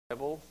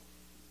Bible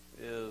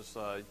is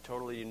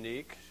totally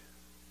unique,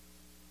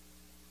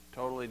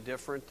 totally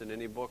different than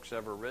any books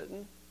ever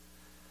written.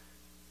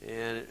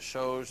 And it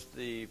shows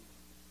the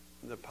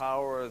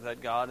power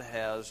that God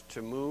has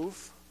to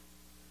move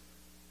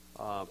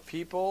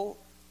people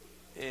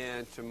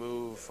and to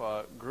move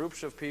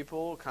groups of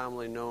people,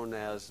 commonly known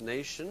as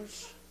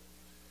nations,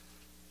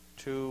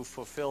 to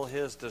fulfill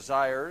his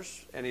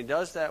desires. And he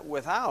does that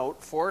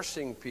without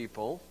forcing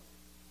people.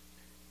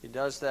 He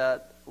does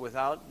that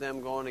without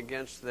them going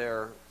against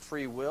their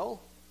free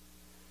will.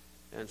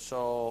 And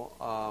so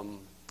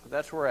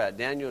that's where we're at.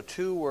 Daniel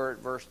 2, we're at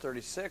verse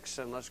 36,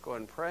 and let's go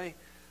ahead and pray.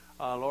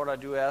 Lord, I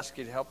do ask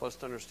you to help us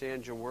to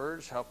understand your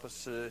words. Help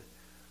us to,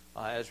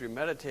 as we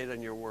meditate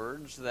on your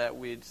words, that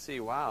we'd see,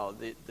 wow,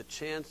 the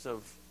chance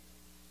of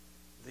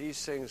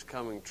these things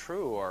coming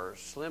true are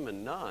slim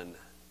and none.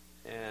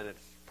 And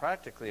it's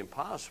practically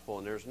impossible.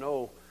 And there's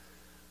no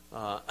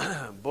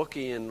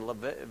bookie in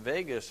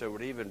Vegas that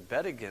would even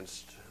bet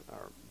against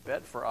or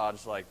bet for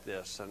odds like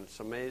this. And it's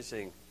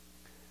amazing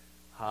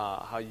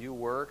how you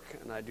work.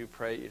 And I do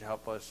pray you'd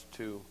help us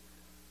to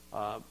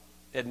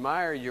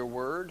admire your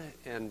word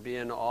and be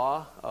in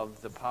awe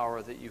of the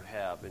power that you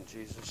have. In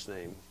Jesus'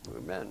 name,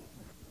 amen.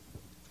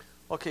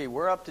 Okay,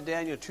 we're up to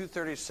Daniel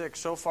 2:36.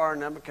 So far,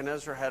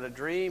 Nebuchadnezzar had a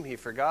dream. He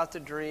forgot the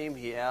dream.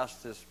 He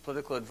asked his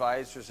political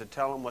advisors to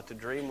tell him what the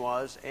dream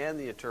was and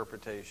the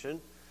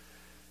interpretation.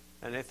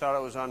 And they thought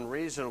it was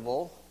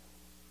unreasonable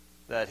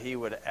that he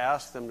would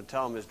ask them to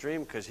tell him his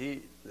dream because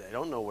they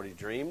don't know what he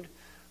dreamed.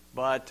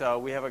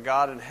 But we have a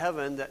God in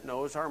heaven that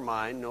knows our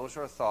mind, knows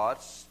our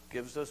thoughts,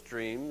 gives us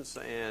dreams,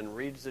 and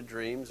reads the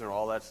dreams and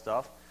all that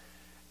stuff.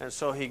 And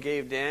so he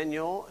gave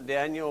Daniel.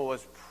 Daniel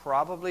was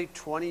probably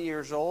 20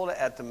 years old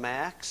at the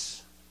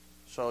max.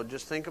 So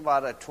just think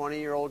about a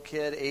 20-year-old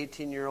kid,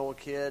 18-year-old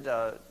kid,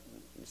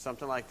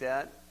 something like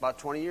that, about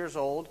 20 years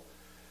old.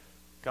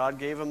 God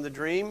gave him the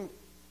dream.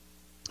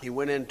 He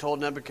went in and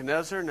told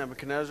Nebuchadnezzar.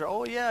 Nebuchadnezzar,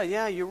 oh,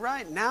 yeah, you're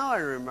right. Now I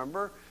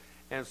remember.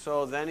 And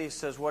so then he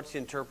says, what's the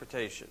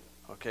interpretation?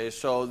 Okay,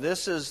 so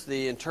this is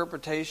the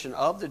interpretation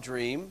of the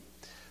dream.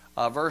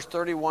 Verse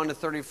 31 to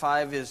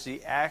 35 is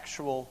the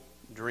actual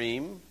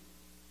dream.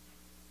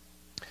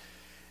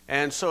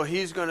 And so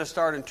he's going to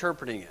start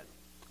interpreting it.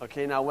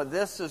 Okay, now what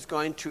this is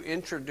going to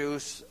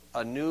introduce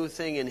a new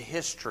thing in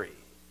history.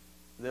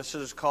 This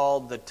is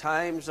called the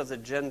times of the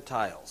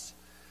Gentiles.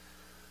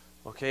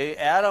 Okay,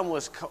 Adam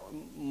was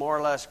more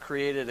or less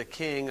created a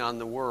king on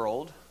the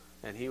world,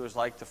 and he was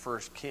like the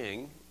first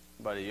king,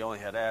 but he only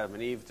had Adam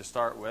and Eve to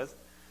start with.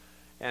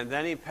 And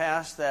then he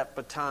passed that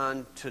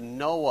baton to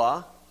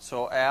Noah.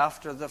 So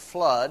after the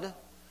flood,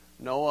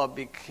 Noah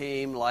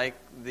became like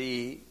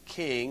the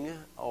king,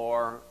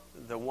 or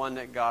the one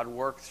that God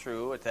worked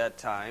through at that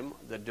time,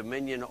 the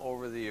dominion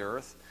over the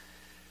earth.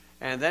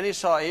 And then he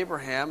saw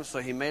Abraham, so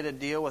he made a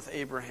deal with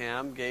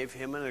Abraham, gave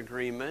him an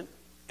agreement.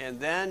 And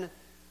then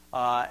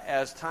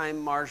as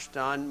time marched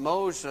on,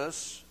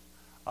 Moses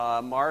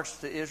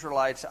marched the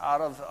Israelites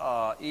out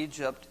of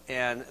Egypt,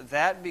 and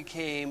that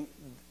became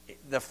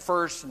the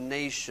first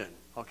nation.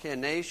 Okay, a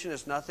nation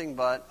is nothing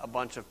but a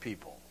bunch of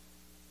people.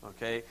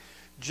 Okay,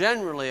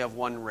 generally of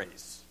one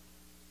race.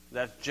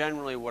 That's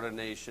generally what a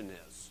nation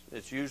is.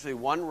 It's usually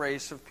one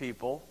race of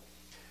people.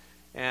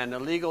 And the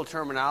legal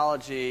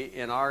terminology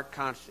in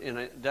in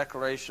a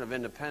Declaration of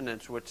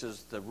Independence, which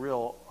is the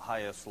real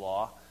highest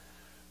law,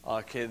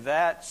 okay,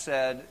 that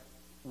said,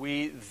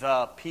 we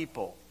the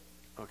people.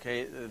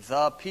 Okay,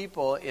 the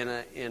people in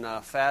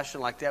a fashion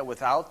like that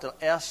without the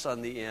S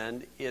on the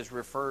end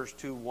refers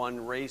to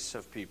one race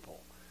of people.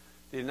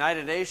 The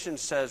United Nations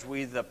says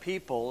we the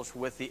peoples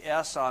with the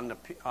S on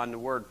the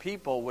word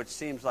people, which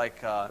seems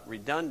like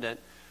redundant,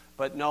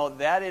 but no,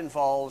 that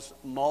involves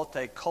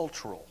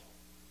multicultural.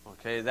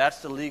 Okay,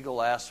 that's the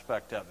legal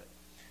aspect of it.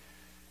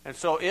 And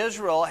so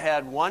Israel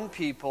had one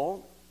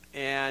people,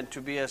 and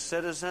to be a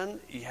citizen,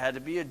 you had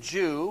to be a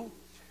Jew.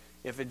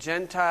 If a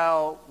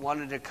Gentile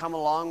wanted to come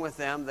along with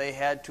them, they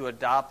had to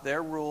adopt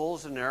their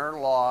rules and their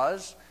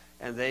laws,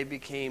 and they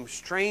became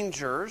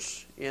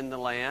strangers in the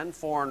land,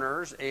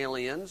 foreigners,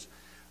 aliens.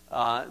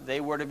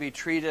 They were to be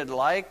treated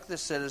like the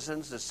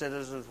citizens. The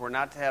citizens were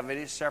not to have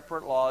any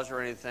separate laws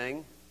or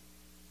anything.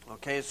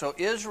 Okay, so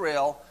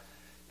Israel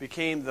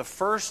became the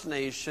first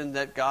nation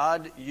that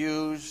God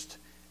used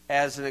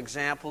as an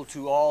example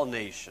to all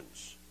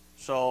nations.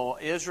 So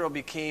Israel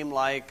became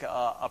like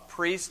a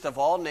priest of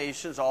all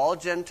nations, all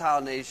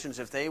Gentile nations.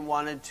 If they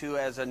wanted to,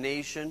 as a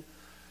nation,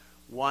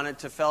 wanted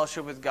to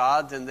fellowship with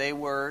God, then they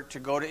were to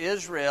go to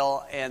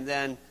Israel and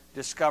then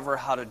discover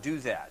how to do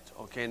that.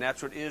 Okay, and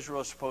that's what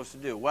Israel is supposed to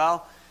do.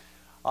 Well,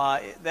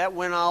 that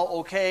went out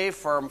okay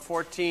from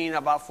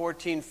about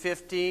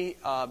 1450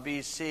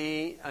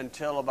 BC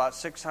until about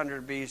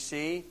 600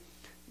 BC.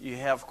 You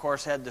have, of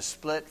course, had the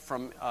split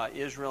from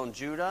Israel and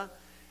Judah.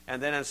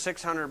 And then in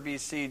 600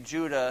 BC,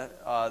 Judah,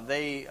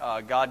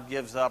 God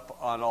gives up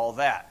on all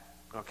that.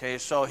 Okay,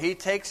 so he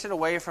takes it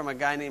away from a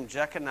guy named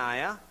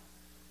Jeconiah.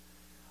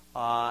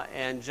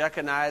 And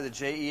Jeconiah, the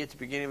J-E at the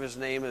beginning of his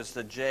name is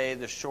the J,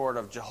 the short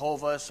of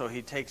Jehovah, so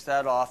he takes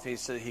that off.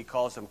 He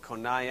calls him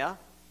Coniah.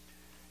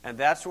 And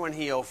that's when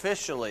he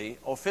officially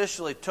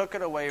took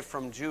it away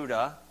from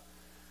Judah.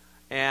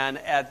 And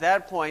at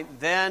that point,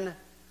 then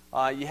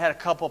you had a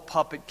couple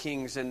puppet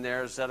kings in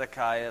there,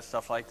 Zedekiah,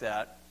 stuff like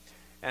that.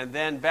 And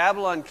then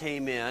Babylon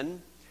came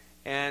in.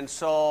 And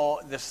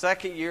so the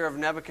second year of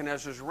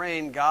Nebuchadnezzar's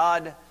reign,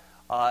 God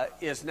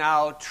is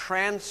now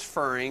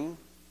transferring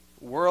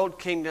world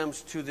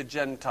kingdoms to the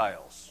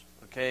Gentiles.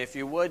 Okay, if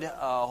you would,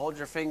 hold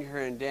your finger here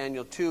in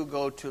Daniel 2,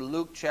 go to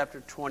Luke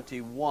chapter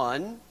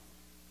 21.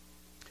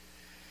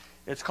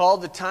 It's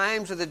called the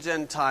times of the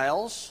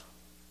Gentiles.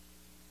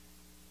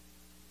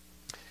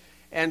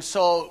 And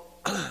so,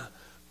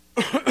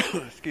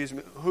 excuse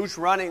me, who's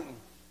running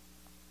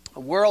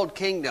world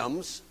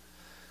kingdoms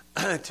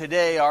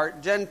today are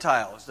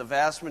Gentiles. The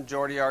vast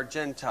majority are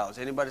Gentiles.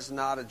 Anybody that's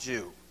not a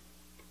Jew.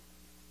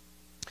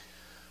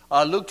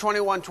 Luke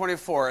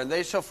 21:24, and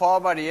they shall fall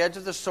by the edge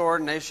of the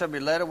sword, and they shall be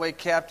led away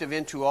captive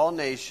into all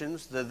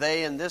nations. The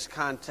they in this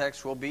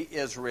context will be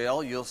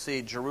Israel. You'll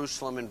see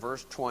Jerusalem in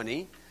verse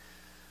 20.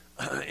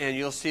 And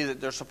you'll see that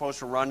they're supposed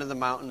to run to the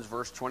mountains,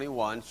 verse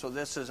 21. So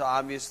this is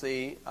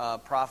obviously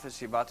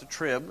prophecy about the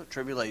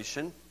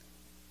tribulation.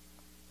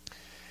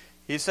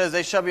 He says,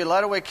 they shall be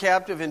led away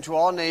captive into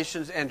all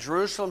nations, and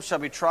Jerusalem shall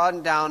be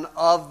trodden down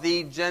of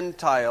the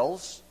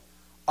Gentiles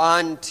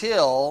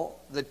until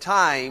the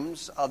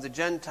times of the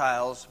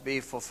Gentiles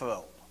be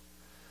fulfilled.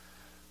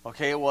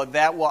 Okay, well,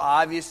 that will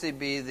obviously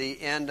be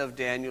the end of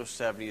Daniel's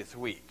 70th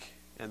week.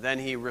 And then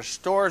he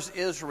restores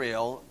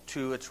Israel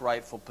to its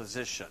rightful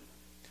position.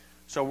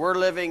 So we're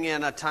living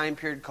in a time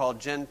period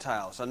called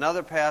Gentiles.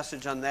 Another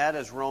passage on that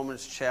is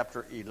Romans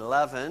chapter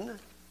 11,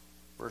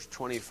 verse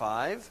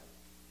 25.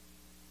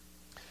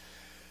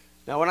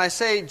 Now, when I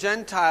say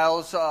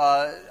Gentiles,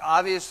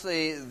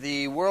 obviously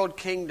the world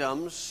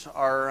kingdoms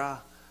are...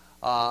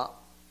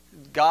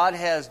 God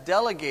has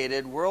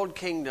delegated world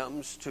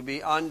kingdoms to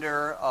be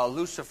under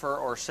Lucifer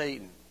or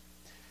Satan.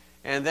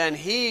 And then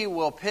he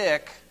will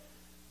pick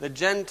the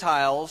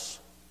Gentiles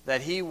that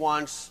he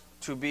wants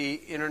to be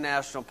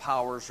international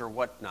powers or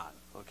whatnot.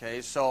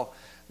 Okay, so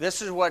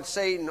this is what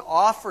Satan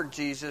offered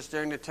Jesus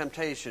during the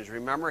temptations.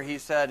 Remember, he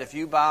said, if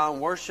you bow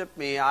and worship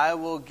me, I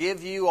will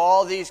give you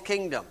all these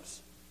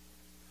kingdoms.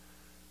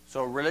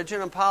 So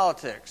religion and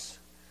politics.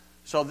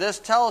 So this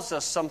tells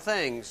us some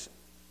things.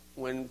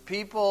 When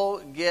people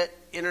get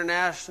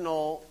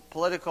international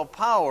political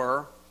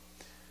power,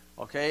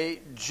 okay,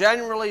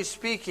 generally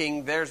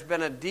speaking, there's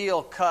been a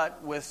deal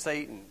cut with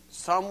Satan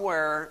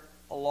somewhere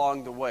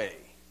along the way.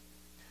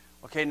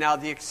 Okay, now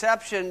the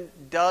exception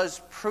does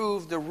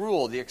prove the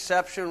rule. The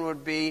exception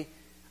would be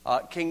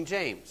King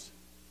James.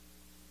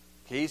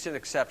 Okay, he's an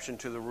exception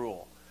to the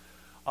rule.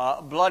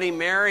 Bloody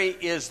Mary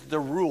is the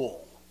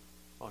rule.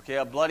 Okay,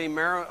 a Bloody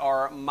Mary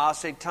or Mao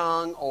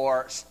Zedong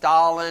or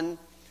Stalin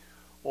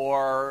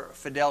or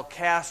Fidel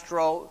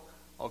Castro,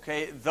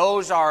 okay,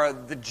 those are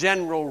the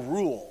general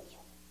rule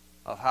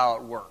of how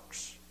it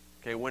works,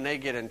 okay, when they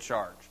get in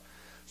charge.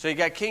 So you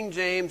got King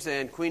James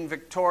and Queen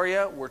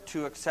Victoria were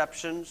two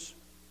exceptions,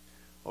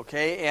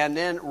 okay, and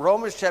then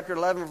Romans chapter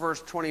 11,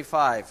 verse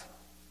 25.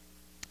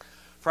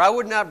 For I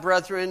would not,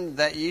 brethren,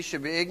 that ye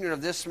should be ignorant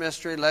of this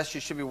mystery, lest ye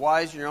should be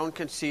wise in your own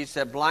conceits,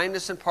 that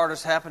blindness in part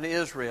has happened to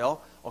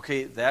Israel.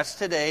 Okay, that's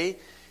today.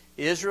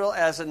 Israel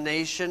as a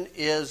nation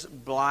is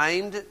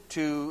blind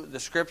to the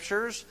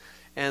Scriptures,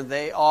 and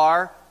they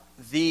are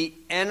the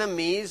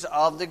enemies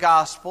of the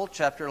gospel.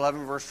 Chapter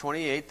 11, verse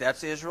 28,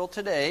 that's Israel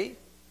today.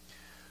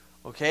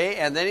 Okay,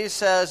 and then he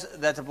says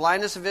that the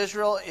blindness of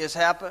Israel has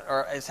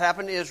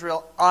happened to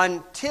Israel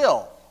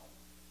until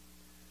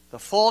the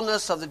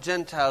fullness of the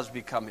Gentiles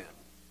be come in.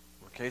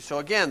 Okay, so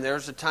again,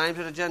 there's the times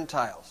of the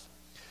Gentiles.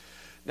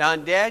 Now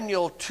in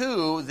Daniel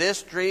 2,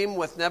 this dream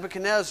with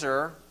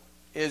Nebuchadnezzar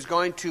is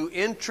going to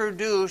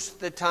introduce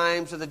the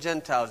times of the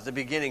Gentiles, the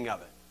beginning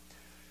of it.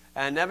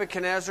 And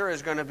Nebuchadnezzar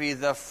is going to be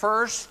the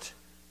first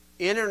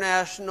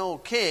international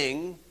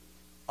king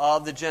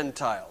of the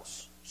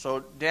Gentiles.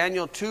 So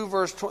Daniel 2,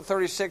 verse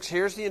 36,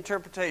 here's the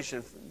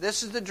interpretation.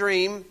 This is the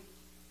dream,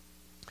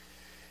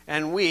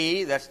 and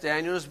we, that's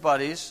Daniel's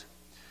buddies,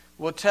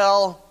 will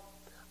tell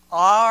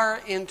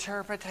our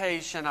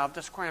interpretation of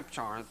the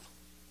Scriptures.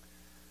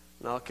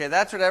 Okay,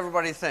 that's what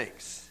everybody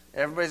thinks.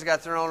 Everybody's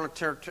got their own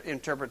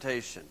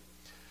interpretation.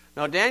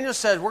 Now, Daniel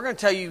says, we're going to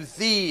tell you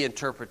the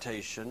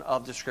interpretation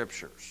of the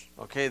Scriptures.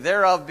 Okay,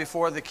 thereof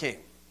before the king.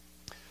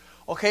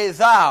 Okay,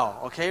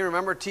 thou. Okay,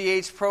 remember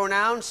TH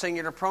pronoun,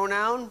 singular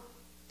pronoun.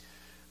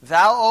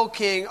 Thou, O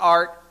king,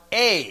 art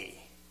a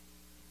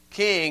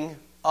king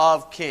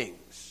of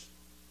kings.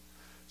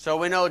 So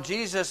we know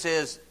Jesus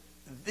is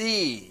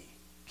the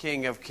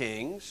King of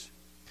kings.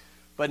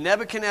 But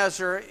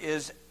Nebuchadnezzar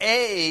is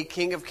a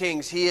king of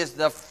kings. He is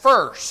the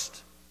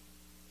first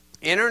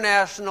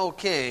international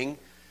king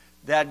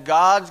that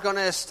God's going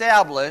to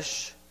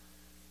establish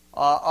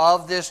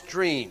of this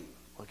dream.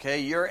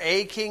 Okay, you're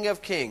a king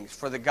of kings,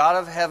 for the God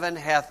of heaven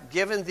hath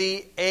given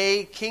thee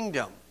a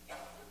kingdom.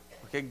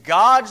 Okay,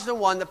 God's the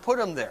one that put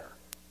them there.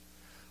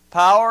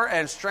 Power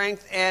and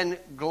strength and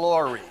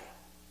glory.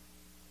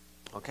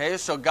 Okay,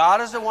 so God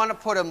is the one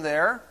that put them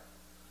there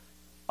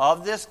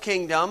of this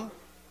kingdom.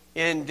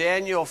 In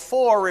Daniel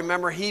 4,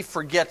 remember, he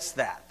forgets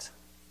that.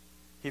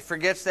 He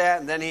forgets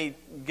that, and then he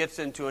gets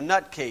into a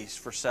nutcase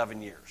for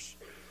 7 years.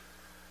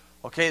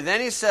 Okay,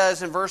 then he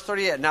says in verse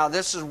 38, now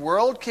this is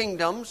world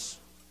kingdoms.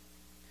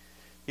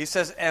 He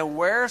says, and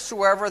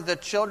wheresoever the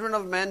children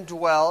of men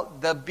dwell,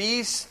 the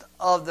beasts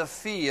of the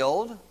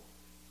field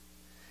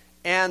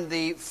and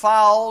the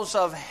fowls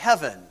of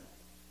heaven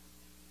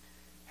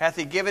hath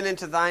he given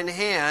into thine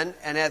hand,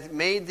 and hath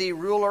made thee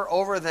ruler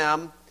over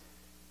them.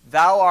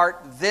 Thou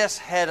art this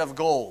head of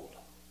gold.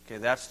 Okay,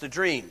 that's the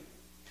dream.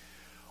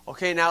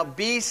 Okay, now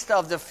beast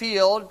of the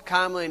field,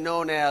 commonly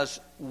known as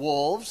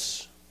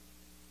wolves,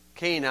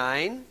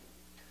 canine.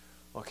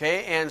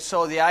 Okay, and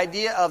so the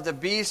idea of the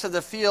beast of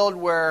the field,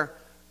 where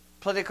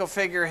political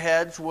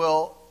figureheads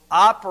will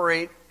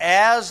operate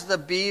as the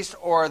beast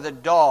or the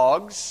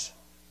dogs,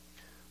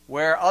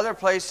 where other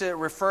places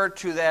refer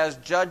to as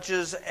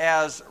judges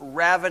as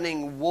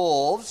ravening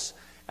wolves.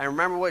 And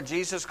remember what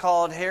Jesus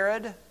called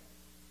Herod?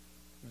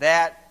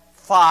 That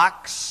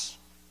fox.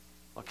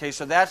 Okay,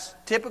 so that's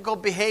typical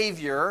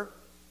behavior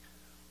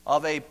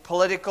of a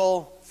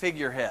political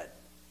figurehead.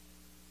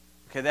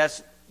 Okay,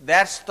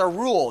 that's the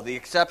rule. The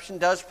exception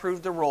does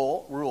prove the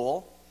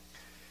rule.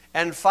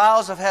 And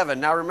fowls of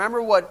heaven. Now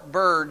remember what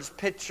birds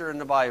picture in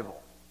the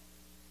Bible.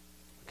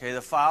 Okay,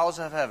 the fowls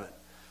of heaven.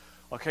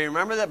 Okay,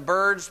 remember that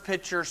birds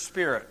picture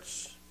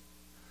spirits.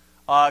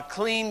 A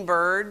clean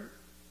bird,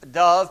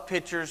 dove,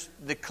 pictures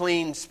the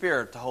clean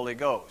spirit, the Holy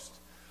Ghost.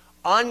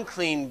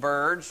 Unclean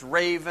birds,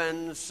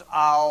 ravens,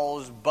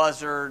 owls,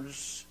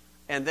 buzzards,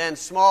 and then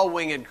small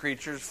winged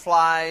creatures,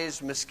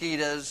 flies,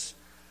 mosquitoes,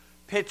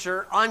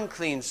 picture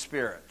unclean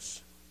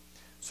spirits.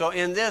 So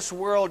in this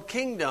world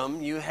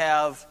kingdom, you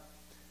have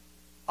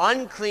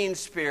unclean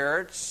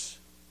spirits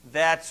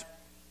that's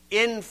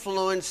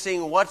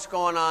influencing what's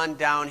going on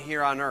down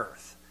here on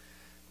earth.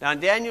 Now in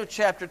Daniel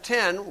chapter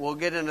 10, we'll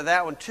get into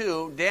that one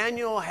too.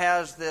 Daniel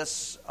has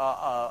this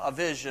a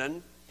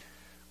vision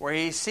where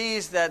he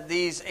sees that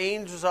these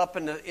angels up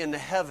in the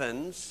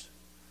heavens,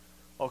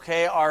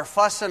 okay, are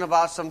fussing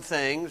about some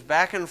things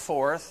back and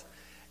forth,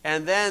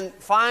 and then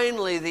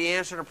finally the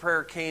answer to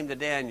prayer came to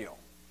Daniel.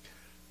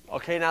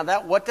 Okay,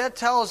 now what that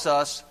tells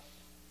us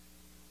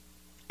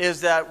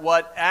is that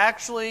what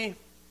actually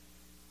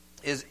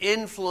is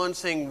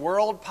influencing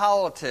world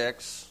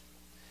politics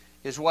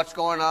is what's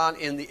going on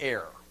in the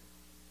air.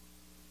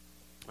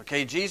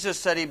 Okay, Jesus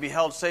said he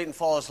beheld Satan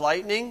fall as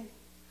lightning.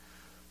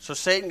 So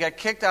Satan got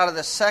kicked out of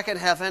the second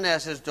heaven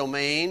as his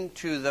domain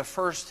to the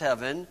first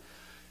heaven.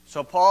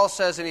 So Paul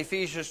says in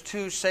Ephesians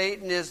 2,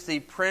 Satan is the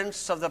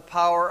prince of the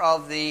power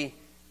of the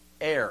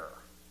air.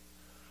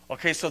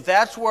 Okay, so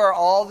that's where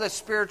all the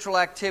spiritual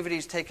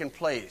activities taking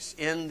place,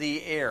 in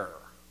the air.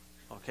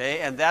 Okay,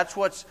 and that's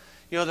what's,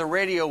 the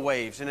radio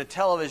waves and the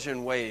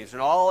television waves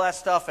and all that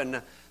stuff,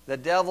 and the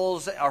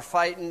devils are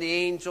fighting the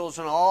angels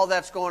and all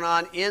that's going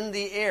on in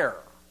the air.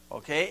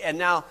 Okay, and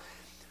now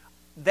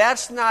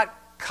that's not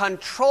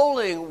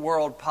controlling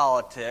world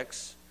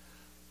politics,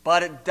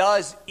 but it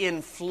does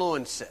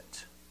influence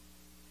it.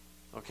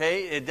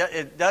 Okay,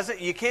 it doesn't.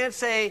 You can't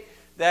say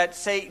that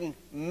Satan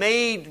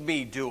made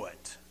me do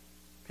it.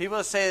 People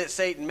that say that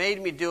Satan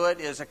made me do it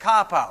is a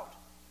cop-out.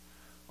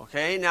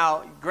 Okay,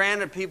 now,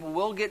 granted, people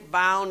will get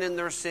bound in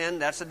their sin.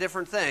 That's a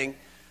different thing.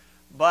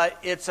 But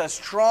it's a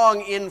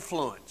strong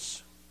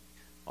influence.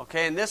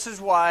 Okay, and this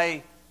is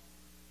why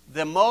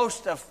the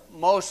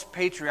most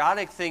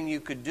patriotic thing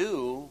you could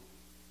do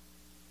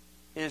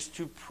is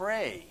to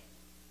pray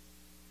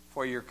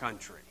for your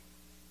country.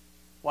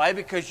 Why?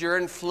 Because you're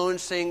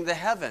influencing the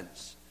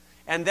heavens.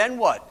 And then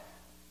what?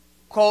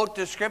 Quote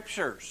the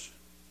Scriptures.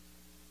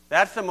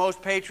 That's the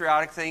most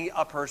patriotic thing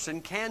a person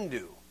can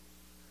do.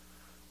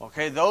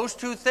 Okay, those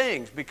two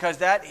things, because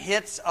that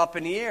hits up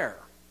in the air.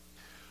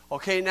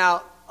 Okay,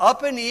 now,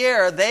 up in the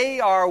air, they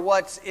are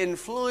what's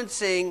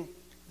influencing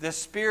the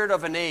spirit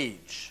of an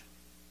age.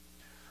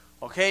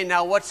 Okay,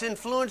 now what's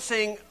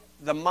influencing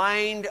the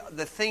mind,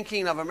 the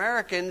thinking of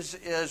Americans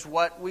is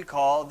what we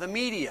call the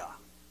media.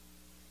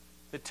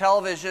 The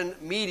television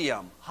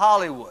medium,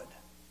 Hollywood.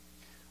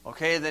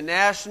 Okay, the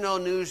national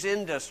news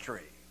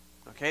industry.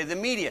 Okay, the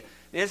media.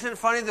 Isn't it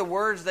funny the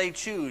words they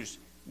choose?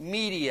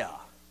 Media.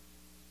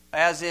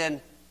 As in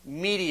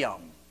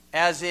medium,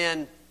 as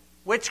in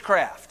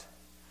witchcraft.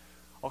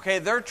 Okay,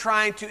 they're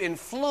trying to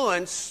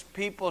influence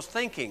people's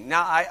thinking.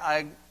 Now,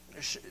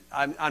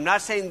 I'm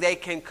not saying they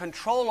can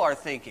control our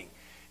thinking.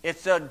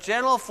 It's a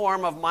general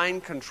form of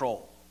mind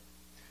control.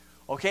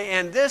 Okay,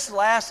 and this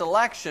last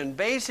election,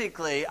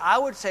 basically, I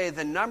would say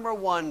the number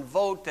one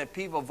vote that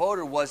people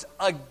voted was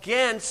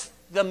against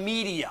the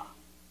media.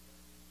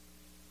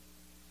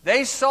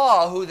 They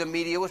saw who the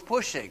media was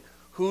pushing,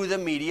 who the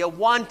media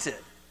wanted.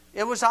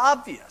 It was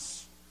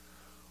obvious.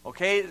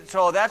 Okay,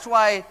 so that's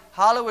why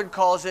Hollywood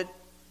calls it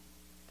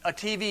a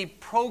TV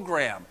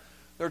program.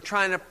 They're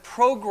trying to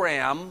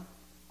program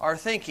our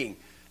thinking.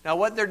 Now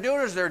what they're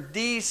doing is they're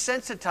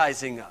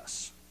desensitizing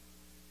us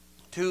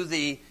to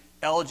the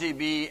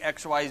LGBT,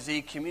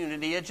 XYZ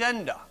community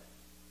agenda.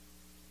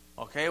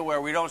 Okay, where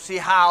we don't see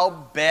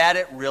how bad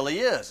it really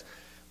is.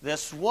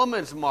 This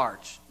woman's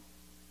march.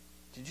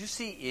 Did you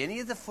see any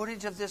of the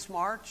footage of this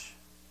march?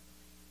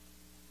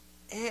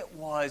 It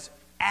was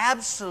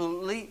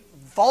absolutely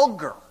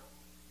vulgar.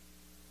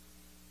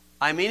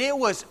 I mean, it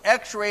was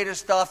X-rated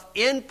stuff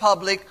in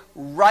public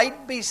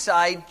right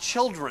beside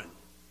children.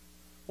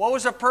 What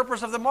was the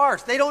purpose of the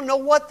march? They don't know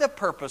what the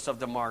purpose of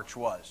the march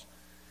was.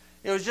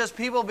 It was just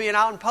people being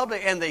out in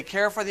public, and they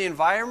care for the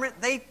environment.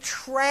 They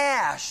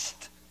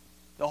trashed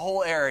the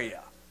whole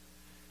area.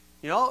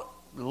 You know,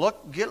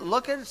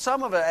 look at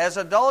some of it. As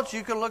adults,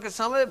 you can look at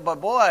some of it, but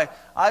boy,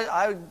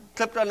 I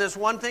clipped on this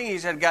one thing. He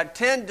said, got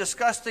 10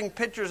 disgusting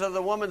pictures of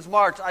the women's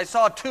march. I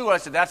saw 2. I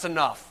said, that's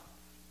enough.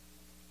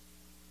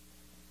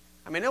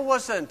 I mean, it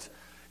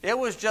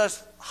was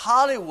just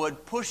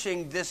Hollywood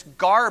pushing this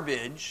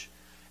garbage,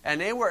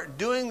 and they were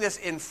doing this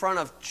in front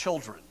of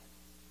children,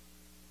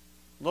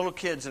 little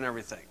kids and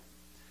everything.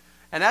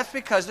 And that's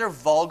because they're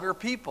vulgar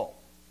people.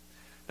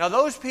 Now,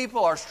 those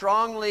people are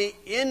strongly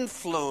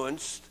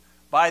influenced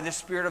by the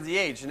spirit of the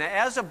age. And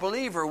as a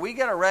believer, we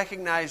got to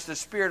recognize the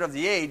spirit of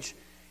the age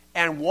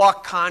and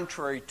walk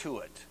contrary to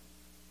it.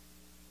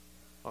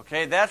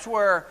 Okay, that's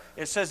where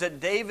it says that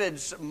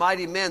David's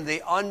mighty men, they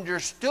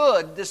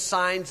understood the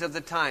signs of the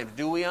times.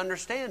 Do we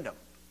understand them?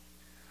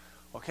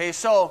 Okay,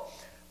 so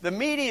the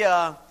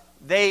media,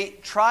 they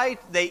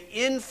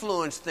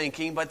influence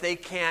thinking, but they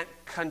can't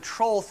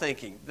control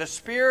thinking. The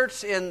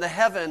spirits in the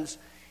heavens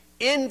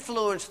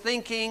influence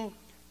thinking,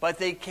 but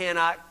they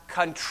cannot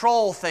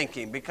control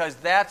thinking, because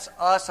that's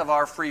us of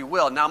our free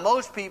will. Now,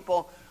 most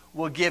people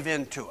will give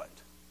in to it.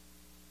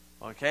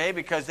 Okay,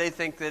 because they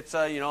think that's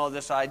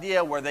this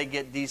idea where they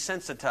get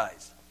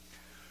desensitized.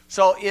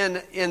 So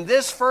in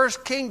this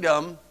first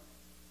kingdom,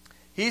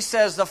 he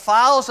says the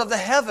fowls of the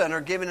heaven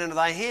are given into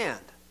thy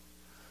hand.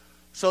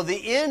 So the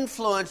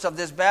influence of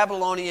this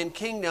Babylonian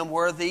kingdom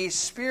were the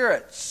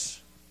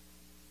spirits.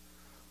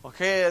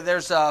 Okay,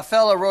 there's a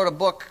fellow wrote a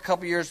book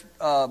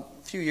a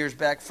few years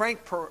back,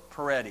 Frank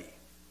Peretti.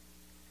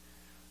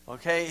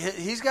 Okay,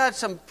 he's got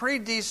some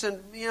pretty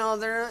decent,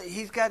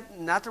 he's got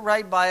not the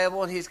right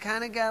Bible, and he's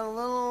kind of got a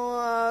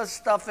little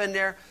stuff in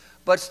there,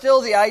 but still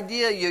the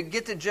idea, you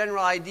get the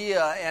general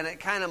idea, and it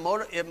kind of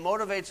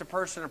motivates a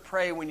person to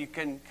pray when you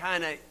can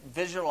kind of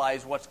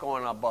visualize what's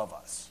going on above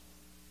us.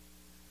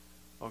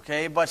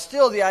 Okay, but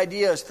still the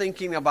idea is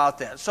thinking about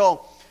that.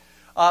 So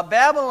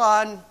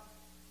Babylon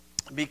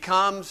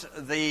becomes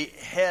the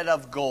head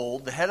of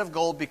gold. The head of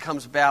gold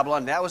becomes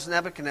Babylon. That was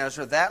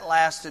Nebuchadnezzar. That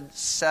lasted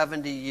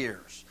 70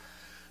 years.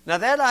 Now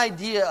that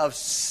idea of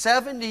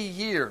 70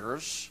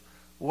 years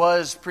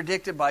was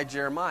predicted by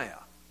Jeremiah.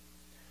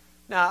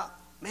 Now,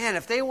 man,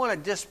 if they want to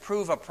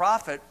disprove a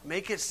prophet,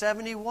 make it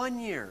 71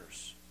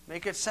 years.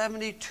 Make it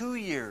 72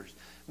 years.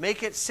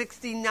 Make it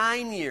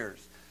 69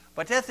 years.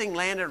 But that thing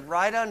landed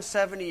right on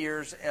 70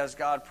 years as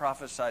God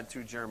prophesied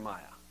through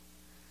Jeremiah.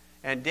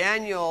 And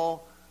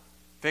Daniel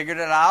figured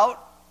it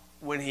out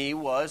when he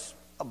was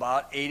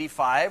about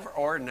 85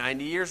 or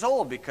 90 years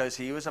old, because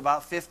he was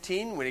about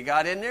 15 when he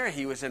got in there.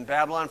 He was in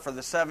Babylon for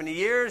the 70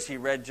 years. He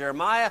read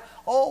Jeremiah.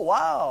 Oh,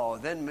 wow.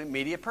 Then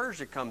Media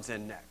Persia comes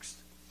in next.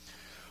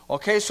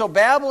 Okay, so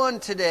Babylon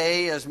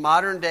today is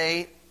modern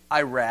day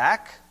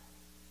Iraq.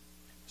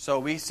 So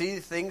we see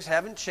things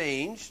haven't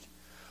changed.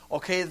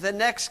 Okay, the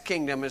next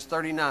kingdom is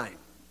 39.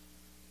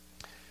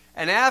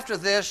 And after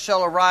this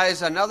shall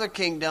arise another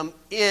kingdom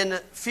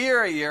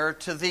inferior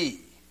to thee.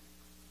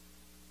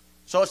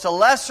 So it's a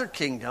lesser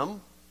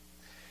kingdom,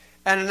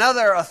 and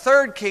a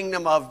third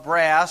kingdom of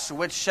brass,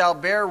 which shall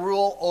bear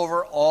rule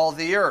over all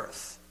the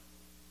earth.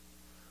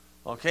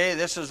 Okay,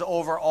 this is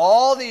over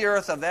all the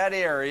earth of that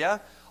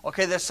area.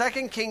 Okay, the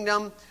second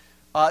kingdom,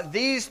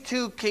 these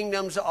two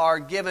kingdoms are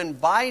given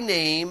by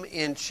name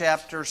in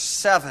chapter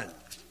 7.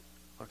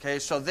 Okay,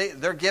 so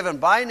they're given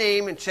by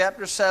name in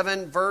chapter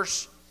 7,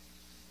 verse,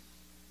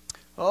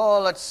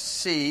 let's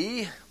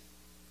see,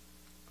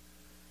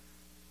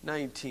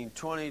 19,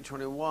 20,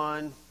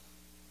 21.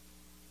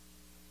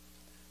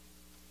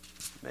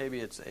 Maybe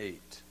it's 8.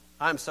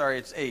 I'm sorry,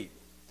 it's 8.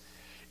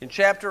 In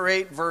chapter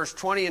 8, verse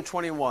 20 and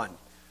 21.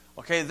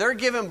 Okay, they're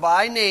given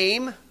by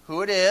name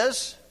who it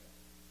is.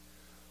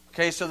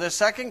 Okay, so the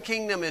second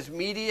kingdom is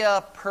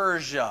Media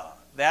Persia.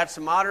 That's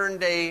modern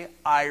day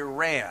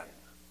Iran.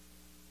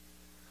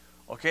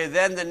 Okay,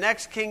 then the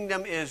next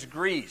kingdom is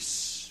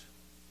Greece.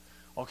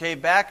 Okay,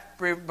 back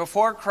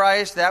before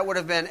Christ, that would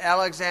have been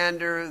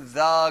Alexander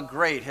the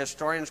Great.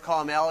 Historians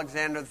call him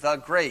Alexander the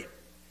Great.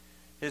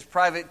 His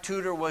private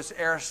tutor was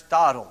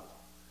Aristotle.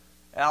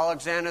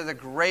 Alexander the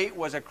Great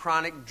was a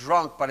chronic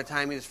drunk by the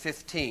time he was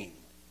 15.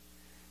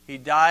 He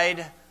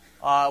died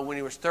when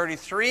he was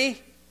 33.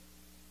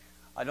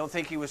 I don't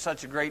think he was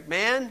such a great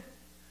man.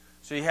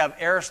 So you have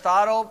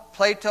Aristotle,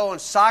 Plato, and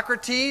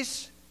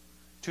Socrates.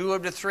 2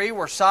 of the 3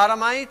 were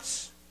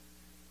sodomites.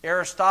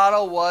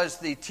 Aristotle was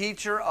the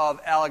teacher of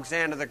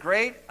Alexander the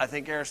Great. I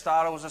think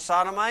Aristotle was a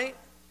sodomite.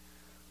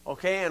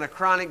 okay, and a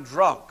chronic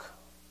drunk,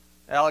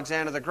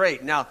 Alexander the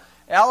Great. Now,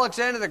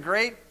 Alexander the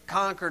Great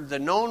conquered the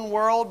known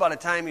world by the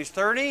time he's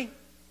 30,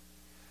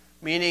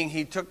 meaning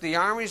he took the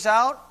armies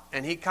out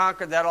and he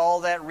conquered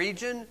all that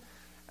region,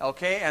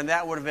 okay, and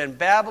that would have been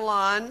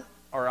Babylon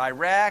or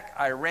Iraq,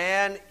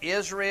 Iran,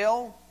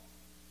 Israel,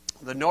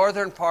 the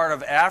northern part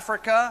of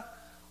Africa,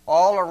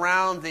 all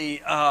around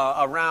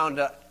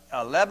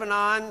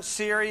Lebanon,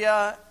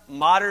 Syria,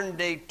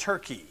 modern-day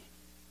Turkey.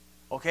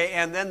 Okay,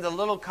 and then the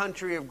little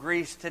country of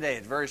Greece today.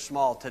 It's very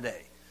small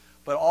today.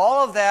 But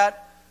all of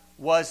that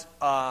was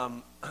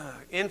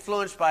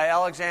influenced by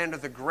Alexander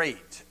the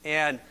Great.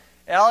 And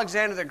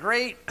Alexander the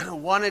Great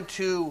wanted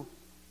to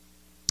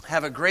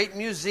have a great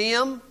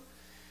museum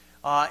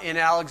in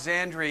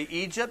Alexandria,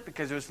 Egypt,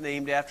 because it was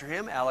named after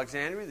him,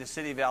 Alexandria, the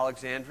city of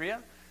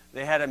Alexandria.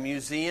 They had a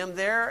museum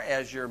there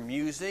as you're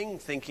musing,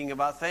 thinking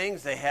about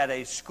things. They had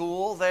a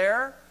school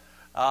there,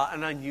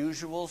 an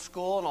unusual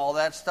school and all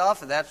that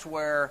stuff. And that's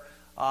where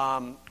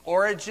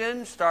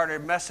Origen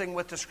started messing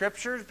with the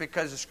Scriptures,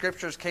 because the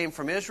Scriptures came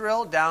from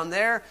Israel down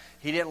there.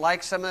 He didn't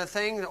like some of the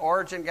things.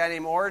 Origen, a guy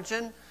named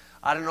Origen.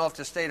 I don't know if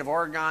the state of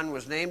Oregon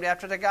was named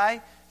after the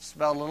guy. It's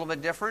spelled a little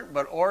bit different.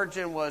 But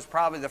Origen was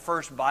probably the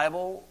first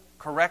Bible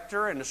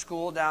corrector in the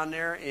school down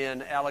there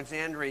in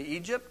Alexandria,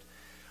 Egypt.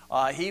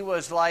 He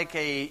was like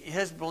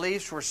his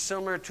beliefs were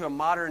similar to a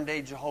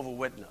modern-day Jehovah's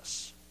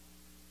Witness.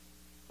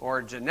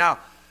 Origen. Now,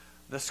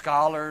 the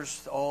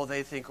scholars,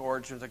 they think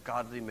Origen's a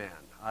godly man.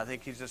 I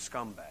think he's a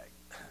scumbag.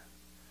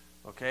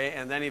 Okay,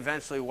 and then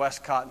eventually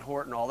Westcott and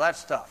Horton, all that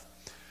stuff.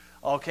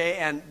 Okay,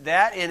 and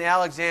that in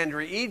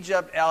Alexandria,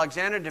 Egypt,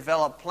 Alexander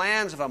developed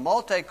plans of a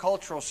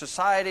multicultural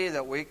society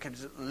that we could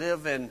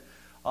live in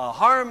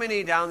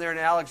harmony down there in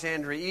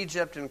Alexandria,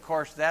 Egypt. And of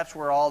course, that's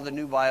where all the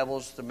new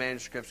Bibles, the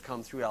manuscripts,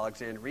 come through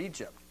Alexandria,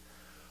 Egypt.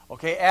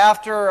 Okay,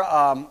 after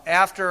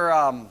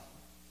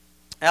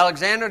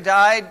Alexander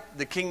died,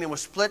 the kingdom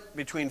was split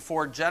between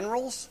 4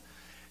 generals.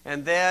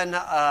 And then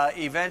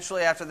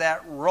eventually after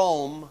that,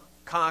 Rome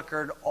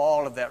conquered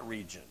all of that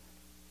region.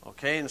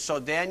 Okay, and so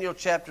Daniel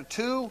chapter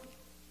 2,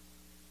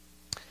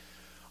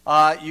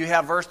 you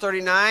have verse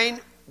 39,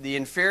 the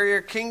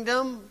inferior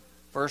kingdom.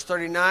 Verse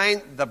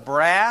 39, the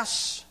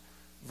brass.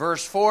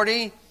 Verse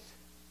 40,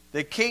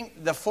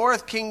 the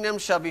fourth kingdom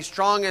shall be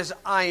strong as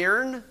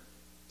iron,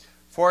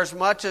 for as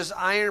much as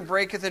iron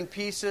breaketh in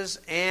pieces,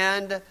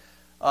 and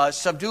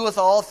subdueth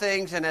all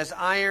things, and as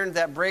iron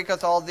that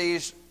breaketh all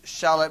these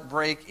shall it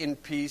break in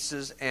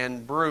pieces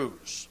and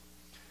bruise.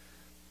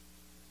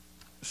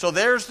 So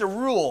there's the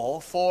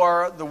rule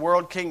for the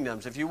world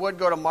kingdoms. If you would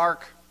go to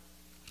Mark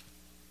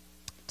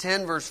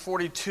 10, verse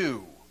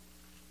 42.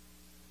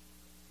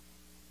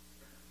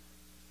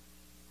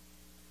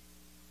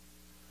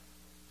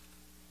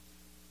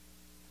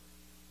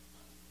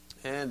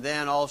 And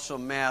then also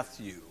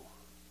Matthew.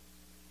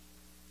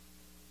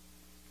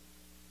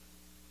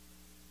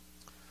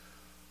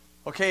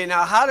 Okay,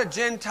 now how do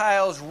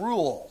Gentiles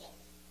rule?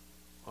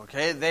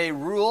 Okay, they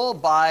rule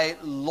by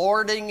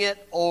lording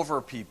it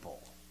over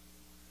people.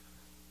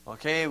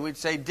 Okay, we'd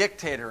say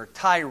dictator,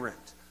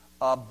 tyrant,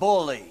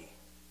 bully.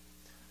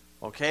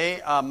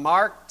 Okay,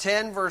 Mark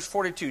 10, verse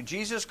 42.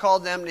 Jesus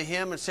called them to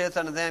him and saith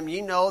unto them,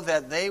 Ye know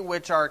that they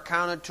which are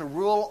accounted to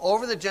rule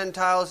over the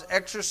Gentiles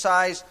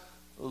exercise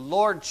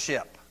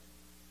lordship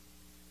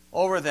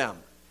over them,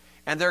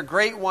 and their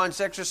great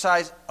ones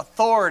exercise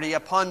authority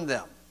upon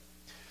them.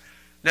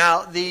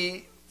 Now,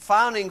 the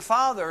founding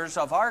fathers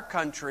of our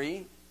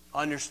country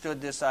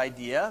understood this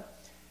idea,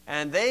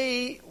 and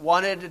they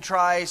wanted to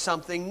try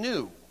something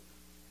new.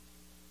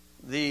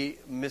 The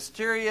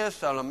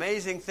mysterious and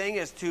amazing thing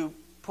is to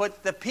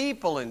put the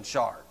people in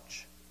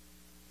charge.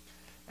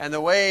 And the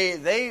way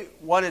they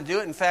wanted to do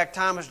it, in fact,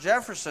 Thomas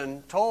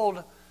Jefferson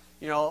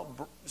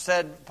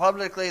said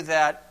publicly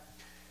that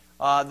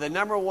the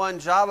number one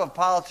job of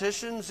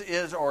politicians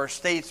is, or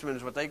statesmen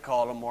is what they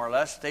call them more or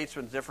less,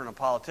 statesman is different than a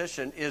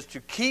politician, is to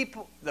keep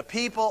the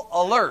people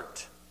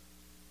alert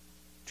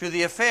to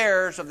the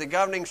affairs of the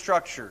governing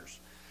structures.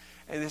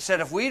 And they said,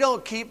 if we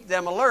don't keep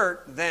them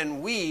alert,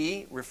 then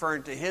we,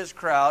 referring to his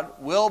crowd,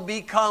 will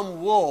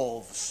become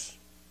wolves.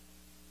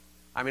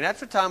 I mean,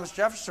 that's what Thomas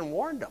Jefferson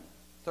warned them,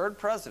 3rd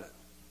president.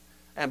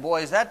 And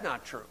boy, is that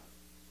not true.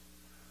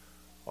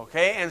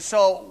 Okay, and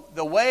so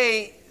the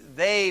way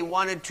they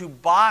wanted to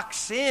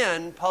box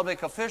in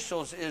public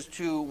officials is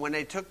to, when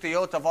they took the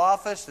oath of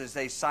office, is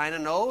they sign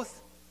an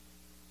oath.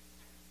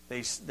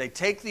 They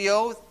take the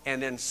oath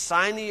and then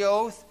sign the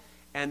oath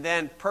and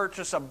then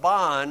purchase a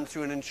bond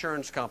through an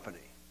insurance company.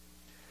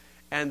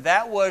 And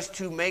that was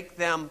to make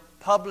them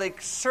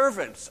public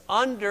servants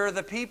under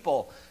the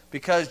people.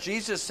 Because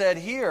Jesus said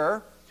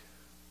here,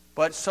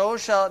 but so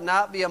shall it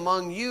not be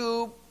among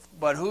you,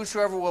 but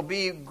whosoever will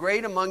be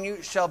great among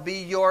you shall be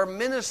your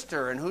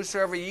minister, and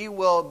whosoever ye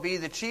will be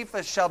the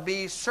chiefest shall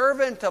be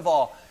servant of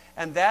all.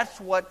 And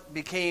that's what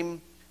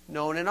became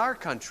known in our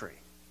country.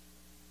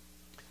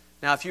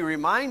 Now, if you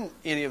remind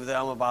any of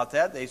them about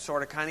that, they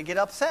sort of kind of get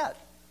upset.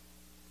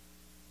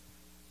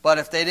 But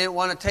if they didn't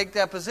want to take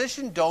that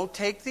position, don't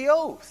take the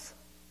oath.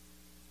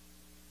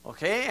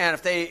 Okay, and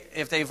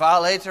if they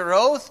violate their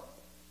oath,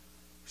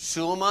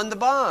 sue them on the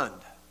bond.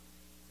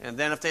 And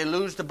then if they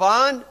lose the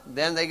bond,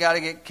 then they got to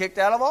get kicked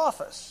out of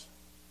office.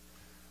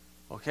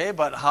 Okay,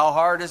 but how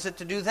hard is it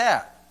to do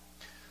that?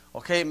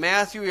 Okay,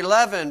 Matthew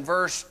 11,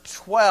 verse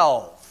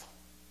 12.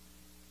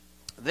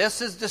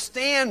 This is the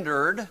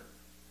standard.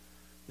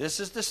 This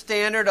is the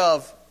standard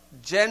of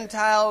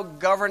Gentile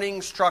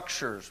governing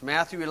structures.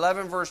 Matthew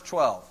 11, verse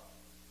 12.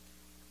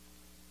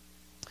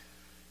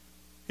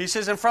 He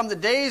says, and from the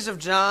days of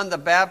John the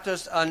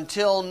Baptist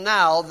until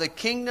now, the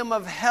kingdom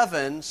of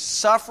heaven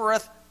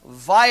suffereth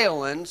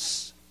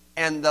violence,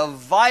 and the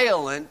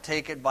violent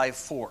take it by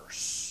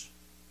force.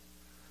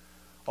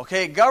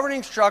 Okay,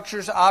 governing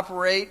structures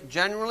operate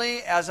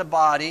generally as a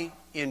body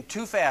in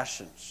two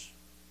fashions.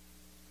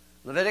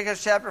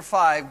 Leviticus chapter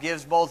 5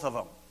 gives both of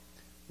them.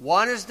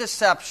 One is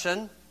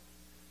deception,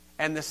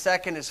 and the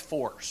second is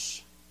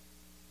force.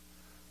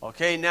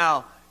 Okay,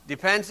 now,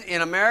 depends.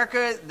 In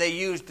America, they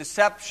use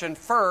deception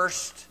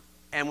first,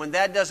 and when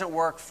that doesn't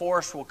work,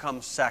 force will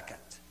come second.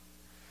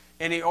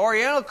 In the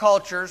Oriental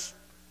cultures,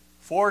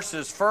 force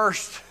is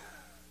first,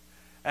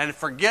 and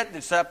forget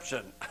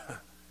deception.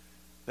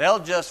 They'll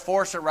just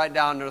force it right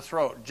down their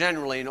throat,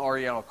 generally in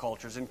Oriental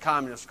cultures, in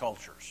communist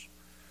cultures.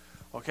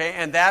 Okay,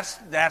 and that's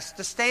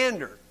the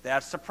standard.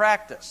 That's the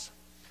practice.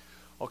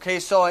 Okay,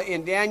 so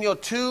in Daniel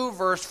 2,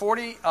 verse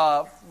 40,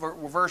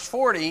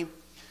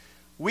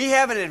 we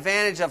have an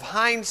advantage of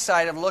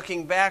hindsight, of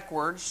looking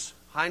backwards.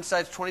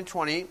 Hindsight's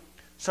 20/20.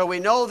 So we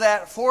know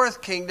that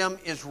fourth kingdom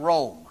is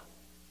Rome.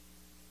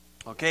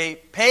 Okay,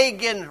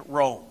 pagan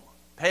Rome.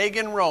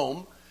 Pagan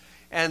Rome.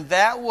 And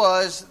that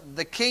was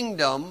the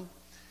kingdom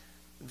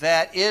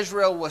that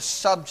Israel was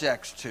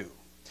subject to.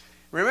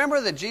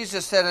 Remember that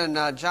Jesus said in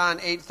John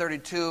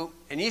 8:32,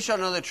 and ye shall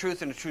know the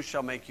truth, and the truth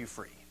shall make you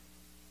free.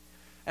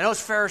 And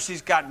those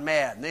Pharisees got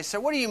mad. And they said,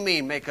 what do you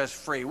mean, make us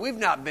free? We've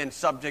not been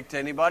subject to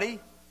anybody.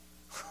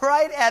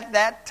 Right at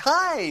that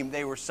time,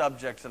 they were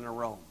subjects under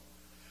Rome.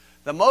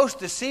 The most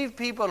deceived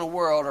people in the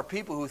world are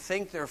people who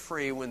think they're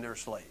free when they're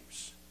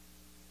slaves.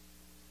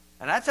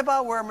 And that's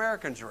about where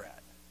Americans are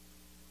at.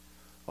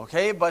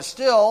 Okay, but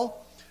still,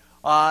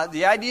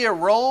 the idea of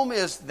Rome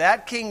is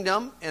that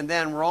kingdom, and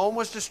then Rome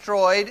was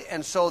destroyed,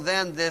 and so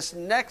then this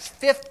next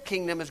fifth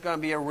kingdom is going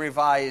to be a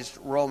revised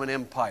Roman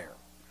Empire.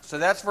 So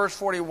that's verse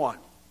 41.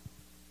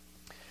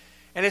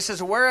 And it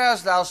says,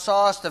 whereas thou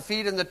sawest the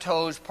feet and the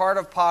toes, part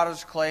of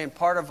potter's clay and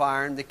part of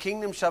iron, the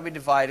kingdom shall be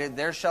divided.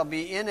 There shall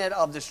be in it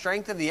of the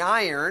strength of the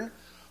iron,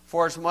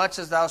 for as much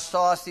as thou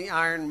sawest the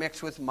iron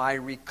mixed with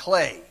miry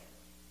clay.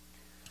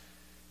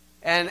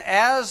 And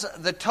as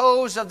the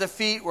toes of the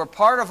feet were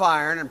part of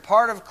iron and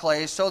part of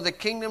clay, so the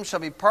kingdom shall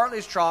be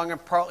partly strong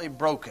and partly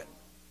broken.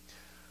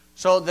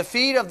 So the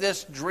feet of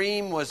this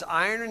dream was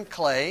iron and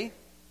clay.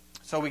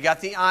 So we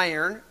got the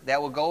iron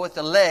that will go with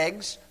the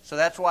legs. So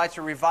that's why it's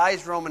a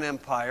revised Roman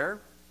Empire.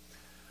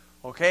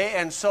 Okay,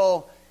 and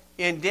so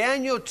in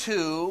Daniel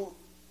 2,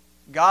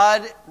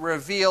 God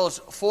reveals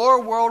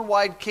 4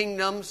 worldwide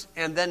kingdoms,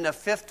 and then the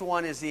fifth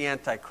one is the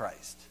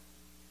Antichrist.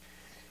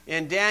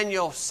 In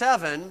Daniel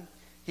 7,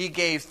 he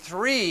gave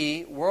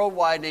 3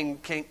 worldwide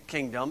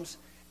kingdoms,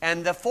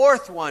 and the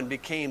fourth one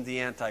became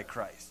the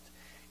Antichrist.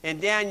 In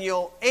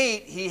Daniel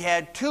 8, he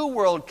had 2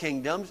 world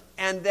kingdoms,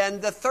 and then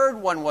the third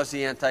one was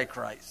the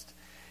Antichrist.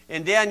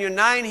 In Daniel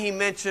 9, he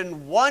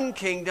mentioned 1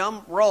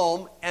 kingdom,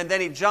 Rome, and then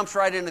he jumps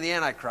right into the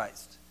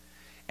Antichrist.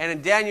 And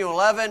in Daniel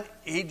 11,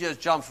 he just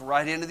jumps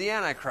right into the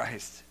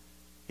Antichrist.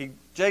 He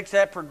takes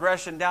that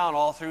progression down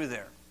all through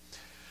there.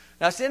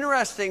 Now, it's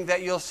interesting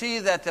that you'll see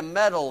that the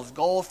metals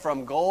go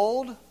from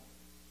gold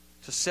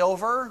to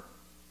silver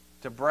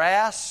to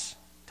brass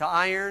to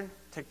iron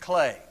to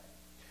clay.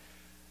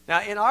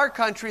 Now, in our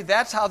country,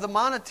 that's how the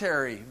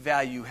monetary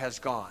value has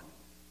gone.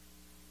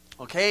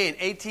 Okay, in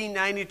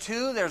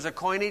 1892, there's a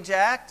Coinage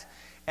Act,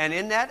 and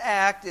in that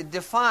act, it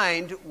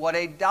defined what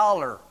a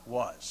dollar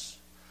was.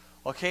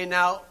 Okay,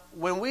 now,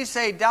 when we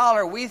say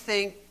dollar, we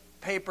think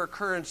paper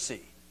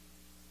currency.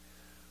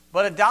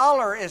 But a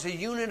dollar is a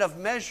unit of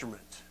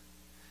measurement.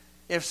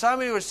 If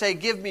somebody would say,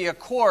 give me a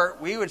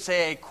quart, we would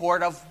say a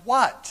quart of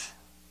what?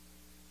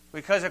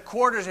 Because a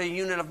quart is a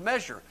unit of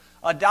measure.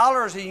 A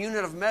dollar is a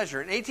unit of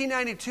measure. In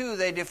 1892,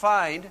 they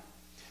defined,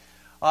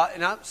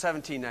 not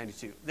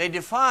 1792, they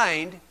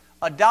defined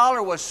a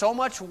dollar was so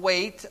much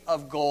weight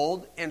of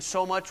gold and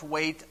so much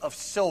weight of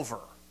silver.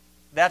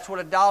 That's what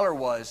a dollar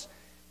was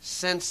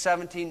since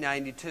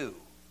 1792.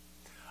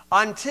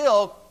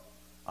 Until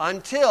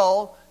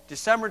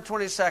December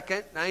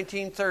 22nd,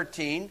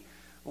 1913,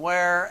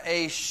 where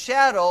a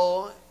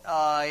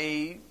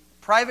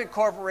private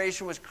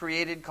corporation was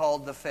created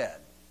called the Fed.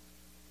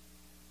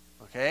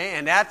 Okay,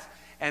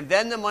 and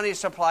then the money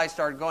supply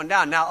started going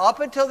down. Now,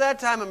 up until that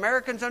time,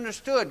 Americans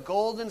understood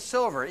gold and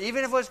silver,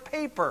 even if it was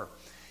paper.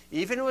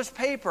 Even if it was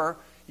paper,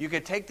 you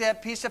could take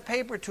that piece of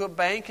paper to a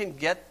bank and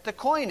get the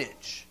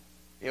coinage.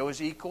 It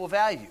was equal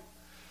value.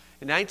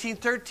 In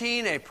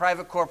 1913, a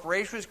private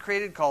corporation was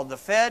created called the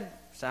Fed.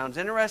 Sounds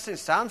interesting.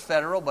 Sounds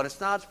federal, but it's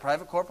not. It's a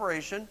private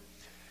corporation.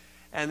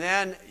 And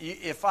then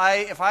if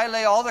I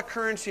lay all the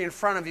currency in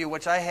front of you,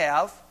 which I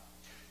have,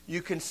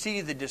 you can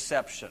see the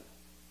deception.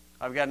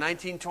 I've got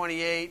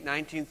 1928,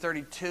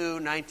 1932,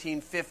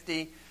 1950,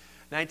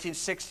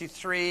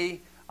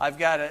 1963. I've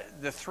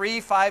got the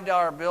 3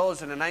 $5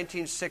 bills in the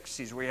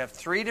 1960s. We have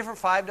 3 different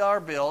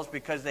 $5 bills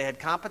because they had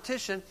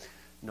competition.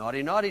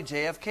 Naughty,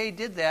 JFK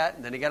did that,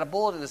 and then he got a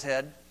bullet in his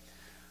head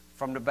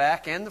from the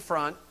back and the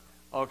front,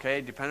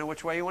 okay, depending on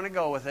which way you want to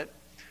go with it.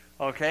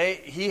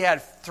 Okay, he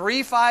had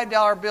 3 $5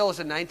 bills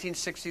in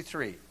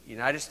 1963.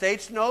 United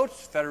States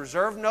notes, Federal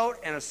Reserve note,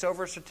 and a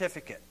silver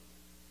certificate.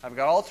 I've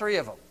got all 3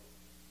 of them.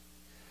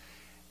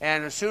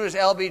 And as soon as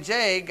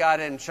LBJ got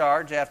in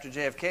charge after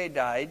JFK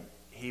died,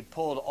 he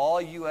pulled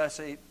all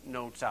USA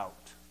notes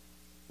out.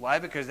 Why?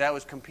 Because that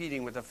was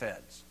competing with the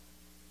Feds.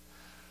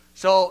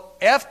 So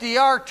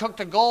FDR took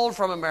the gold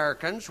from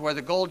Americans, where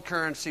the gold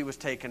currency was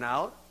taken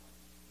out.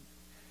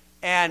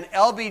 And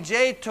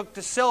LBJ took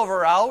the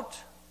silver out.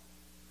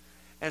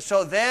 And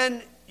so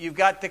then you've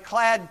got the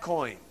clad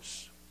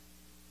coins.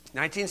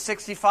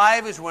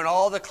 1965 is when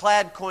all the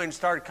clad coins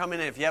started coming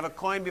in. If you have a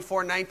coin before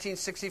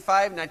 1965,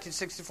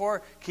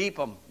 1964, keep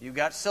them. You've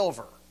got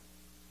silver.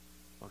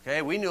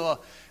 Okay, we knew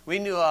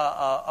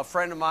a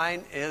friend of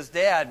mine, his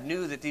dad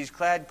knew that these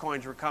clad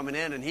coins were coming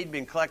in, and he'd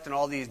been collecting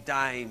all these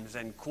dimes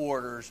and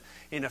quarters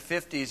in the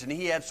 50s, and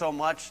he had so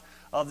much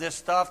of this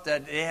stuff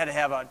that they had to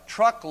have a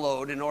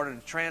truckload in order to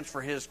transfer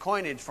his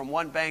coinage from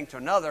one bank to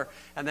another,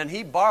 and then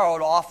he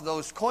borrowed off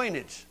those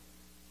coinage.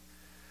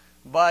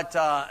 But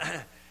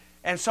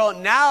and so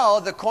now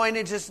the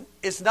coinage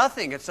is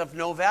nothing. It's of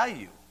no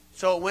value.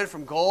 So it went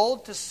from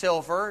gold to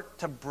silver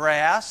to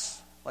brass,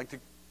 like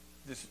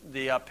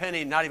the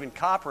penny, not even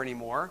copper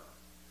anymore,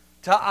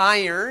 to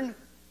iron.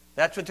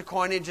 That's what the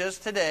coinage is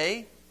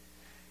today.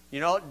 You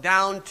know,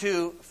 down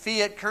to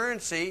fiat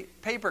currency,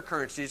 paper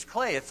currency is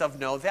clay. It's of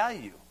no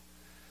value.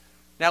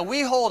 Now,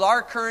 we hold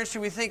our currency,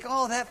 we think,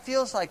 oh, that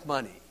feels like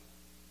money.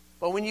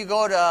 But when you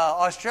go to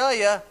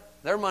Australia,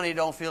 their money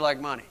don't feel like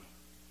money.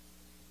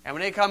 And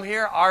when they come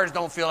here, ours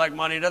don't feel like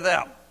money to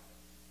them.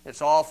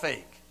 It's all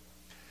fake.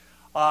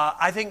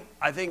 I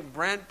think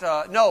Brent,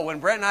 when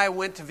Brent and I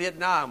went to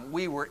Vietnam,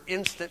 we were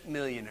instant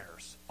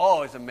millionaires. Oh,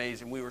 it was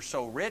amazing. We were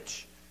so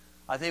rich.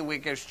 I think we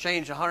could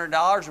exchange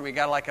 $100 and we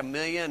got like $1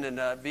 million in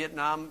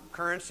Vietnam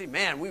currency.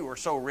 Man, we were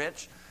so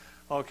rich.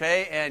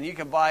 Okay, and you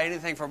can buy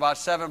anything for about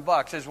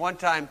 $7. There's one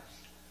time,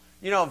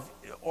 you know,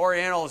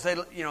 Orientals,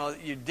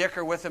 you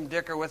dicker with them,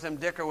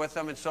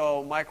 and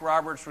so Mike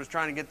Roberts was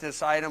trying to get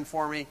this item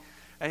for me,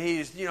 and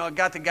he's,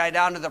 got the guy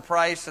down to the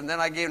price, and then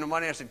I gave him the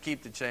money. I said,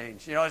 keep the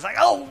change. It's like,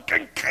 oh,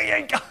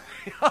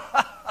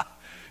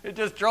 it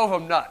just drove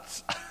him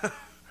nuts.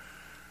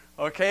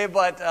 Okay,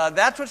 but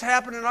that's what's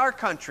happened in our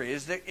country.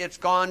 Is that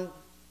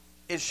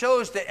it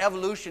shows that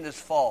evolution is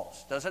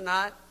false, does it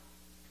not?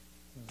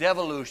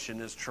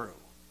 Devolution is true.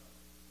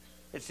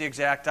 It's the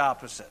exact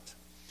opposite.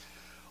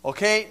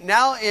 Okay,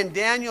 now in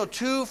Daniel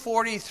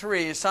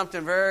 2:43 is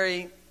something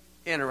very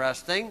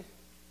interesting.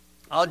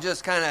 I'll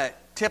just kind of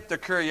tip the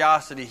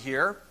curiosity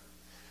here.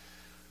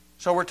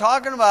 So we're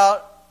talking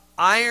about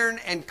iron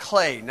and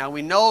clay. Now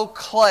we know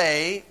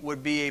clay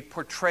would be a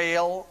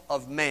portrayal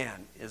of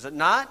man, is it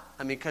not?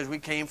 I mean, because we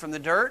came from the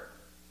dirt.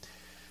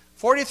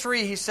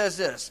 43, he says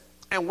this,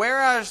 and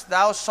whereas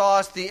thou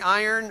sawest the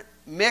iron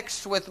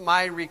mixed with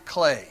miry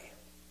clay,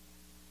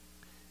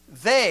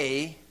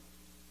 they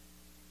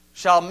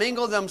shall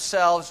mingle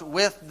themselves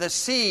with the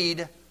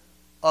seed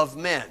of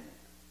men.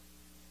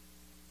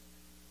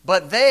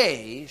 But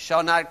they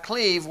shall not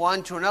cleave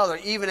one to another,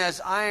 even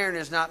as iron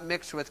is not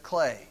mixed with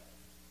clay.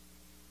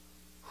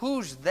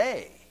 Who's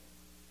they?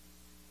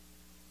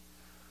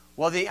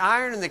 Well, the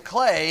iron and the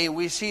clay,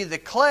 we see the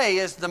clay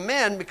is the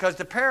men because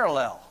the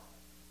parallel.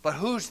 But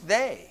who's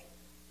they?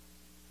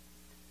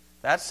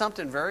 That's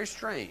something very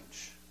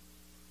strange.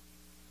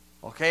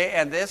 Okay,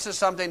 and this is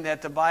something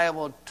that the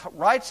Bible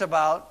writes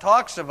about,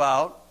 talks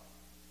about.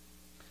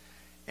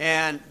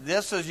 And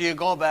this is, you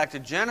go back to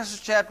Genesis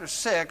chapter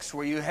 6,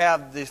 where you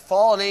have the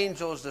fallen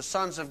angels, the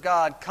sons of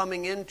God,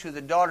 coming into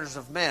the daughters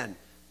of men.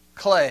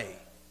 Clay,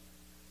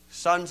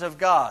 sons of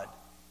God,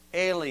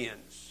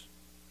 aliens,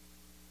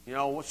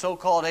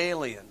 so-called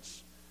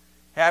aliens,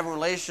 having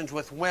relations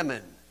with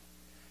women,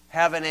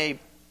 having a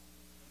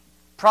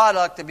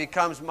product that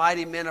becomes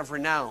mighty men of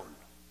renown.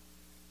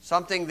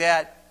 Something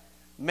that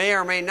may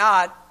or may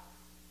not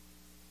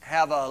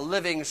have a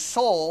living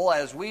soul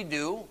as we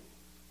do,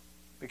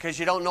 because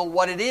you don't know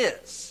what it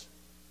is.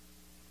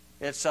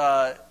 It's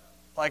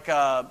like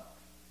a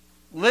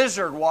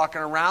lizard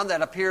walking around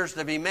that appears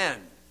to be men.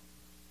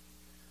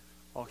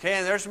 Okay,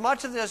 and there's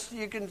much of this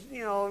you can,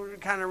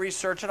 kind of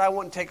research it. I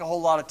wouldn't take a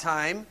whole lot of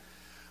time.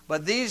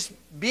 But these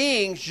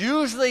beings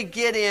usually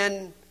get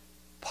in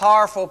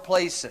powerful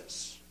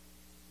places,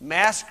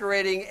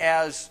 masquerading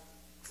as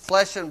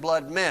flesh and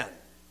blood men,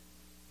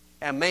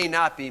 and may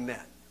not be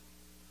men.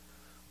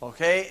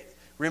 Okay?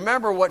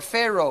 Remember what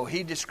Pharaoh,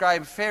 he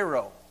described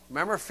Pharaoh.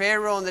 Remember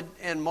Pharaoh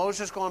and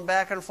Moses going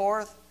back and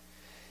forth?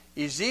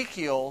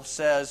 Ezekiel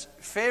says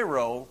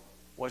Pharaoh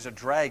was a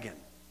dragon.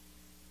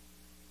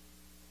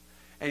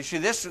 And you see,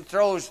 this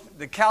throws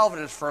the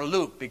Calvinists for a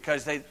loop,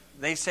 because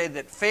they say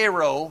that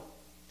Pharaoh,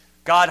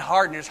 God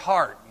hardened his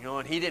heart,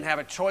 and he didn't have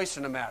a choice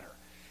in the matter.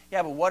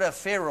 Yeah, but what if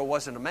Pharaoh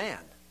wasn't a man?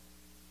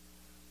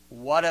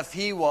 What if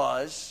he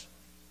was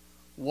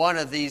one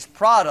of these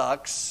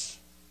products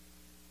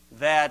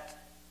that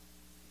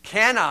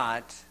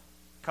cannot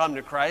come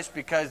to Christ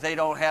because they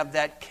don't have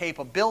that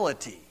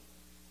capability?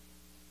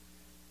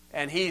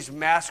 And he's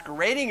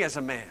masquerading as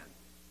a man.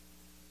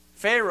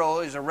 Pharaoh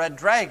is a red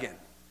dragon,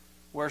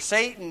 where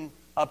Satan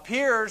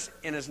appears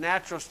in his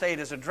natural state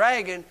as a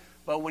dragon,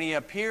 but when he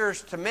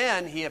appears to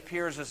men, he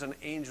appears as an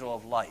angel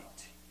of light.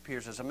 He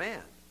appears as a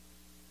man.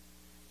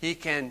 He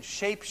can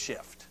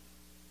shapeshift.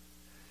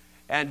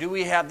 And do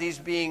we have these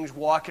beings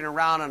walking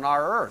around on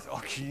our earth?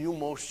 Oh, you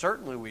most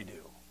certainly we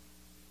do.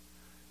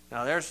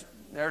 Now, there's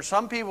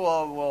some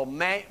people who will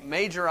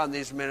major on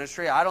this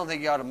ministry. I don't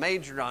think you ought to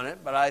major on it,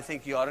 but I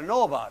think you ought to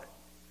know about it.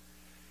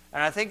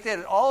 And I think that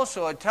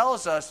it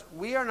tells us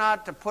we are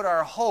not to put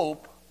our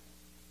hope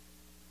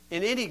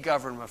in any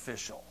government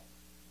official.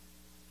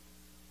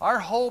 Our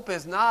hope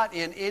is not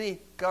in any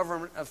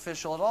government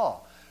official at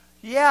all.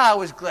 Yeah, I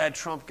was glad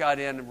Trump got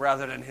in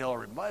rather than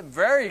Hillary. I'm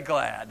very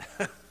glad.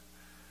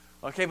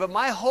 Okay, but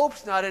my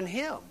hope's not in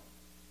him.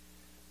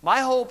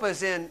 My hope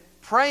is in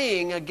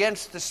praying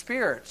against the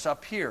spirits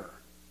up here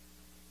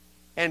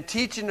and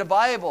teaching the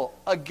Bible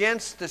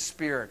against the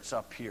spirits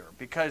up here,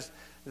 because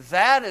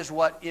that is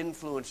what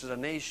influences a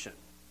nation.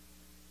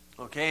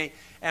 Okay?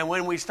 And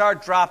when we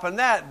start dropping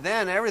that,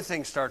 then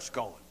everything starts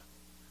going.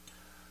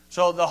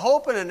 So the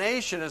hope in a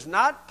nation is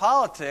not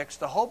politics.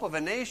 The hope of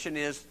a nation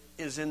is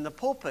in the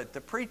pulpit,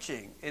 the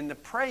preaching, in the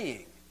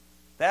praying.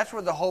 That's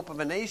where the hope of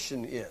a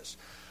nation is.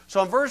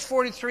 So in verse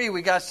 43,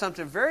 we got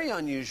something very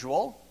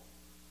unusual.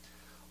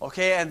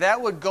 Okay, and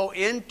that would go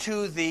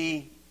into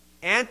the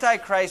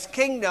Antichrist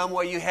kingdom,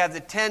 where you have the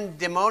 10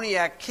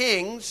 demoniac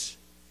kings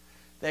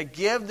that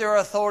give their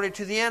authority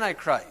to the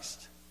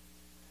Antichrist.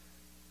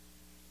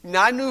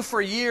 Now, I knew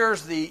for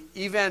years the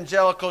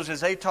evangelicals,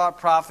 as they taught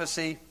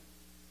prophecy,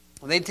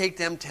 they take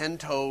them 10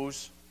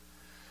 toes,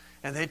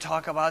 and they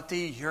talk about the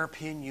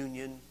European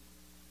Union.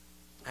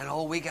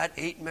 And, we got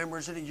 8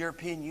 members of the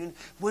European Union.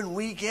 When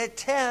we get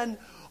 10,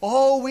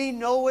 we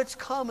know it's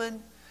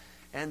coming.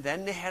 And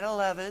then they had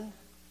 11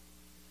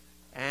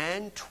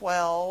 and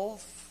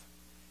 12.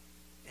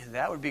 And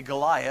that would be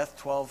Goliath,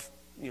 12,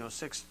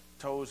 6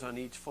 toes on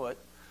each foot.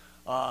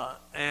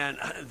 And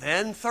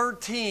then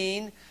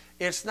 13.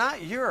 It's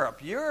not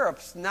Europe.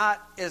 Europe's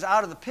is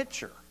out of the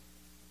picture.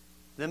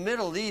 The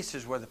Middle East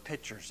is where the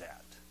picture's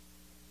at.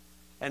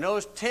 And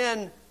those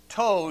 10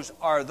 toes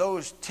are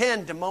those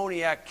 10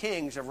 demoniac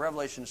kings of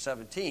Revelation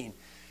 17.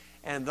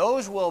 And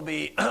those will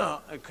be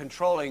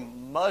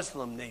controlling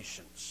Muslim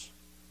nations.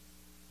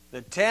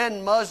 The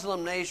 10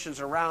 Muslim nations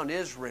around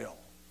Israel: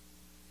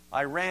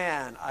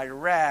 Iran,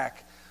 Iraq,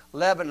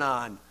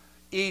 Lebanon,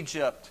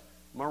 Egypt,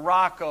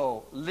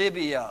 Morocco,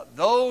 Libya.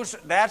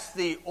 That's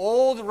the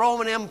old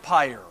Roman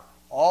Empire.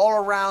 All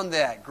around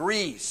that.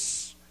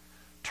 Greece,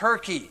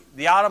 Turkey,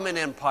 the Ottoman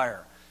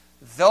Empire.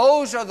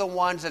 Those are the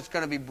ones that's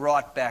going to be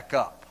brought back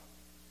up,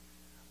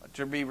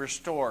 to be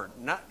restored.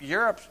 Not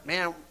Europe's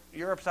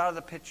out of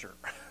the picture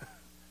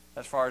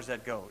as far as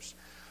that goes.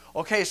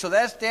 Okay, so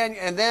that's Daniel.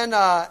 And then,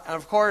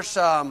 of course,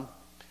 the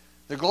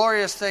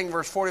glorious thing,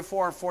 verse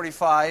 44 and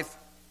 45,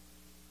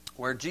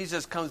 where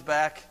Jesus comes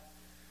back.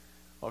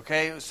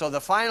 Okay, so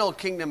the final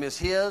kingdom is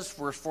his,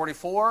 verse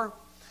 44,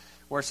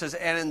 where it says,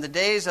 and in the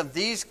days of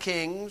these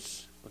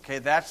kings, okay,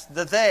 that's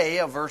the they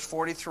of verse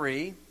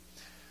 43,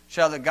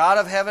 shall the God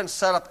of heaven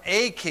set up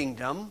a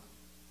kingdom,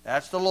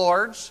 that's the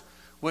Lord's,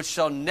 which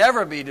shall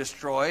never be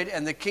destroyed,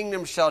 and the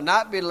kingdom shall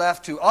not be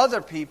left to other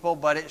people,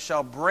 but it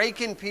shall break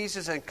in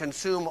pieces and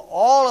consume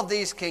all of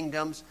these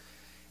kingdoms,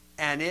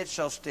 and it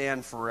shall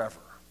stand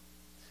forever.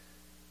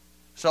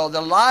 So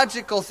the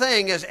logical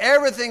thing is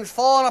everything's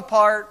falling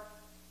apart,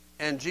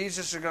 and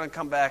Jesus is going to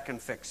come back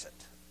and fix it.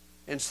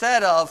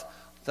 Instead of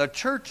the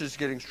church is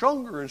getting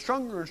stronger and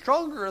stronger and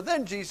stronger,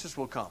 then Jesus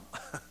will come.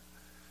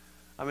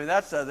 I mean,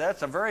 that's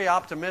a very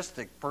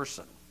optimistic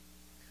person.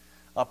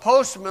 A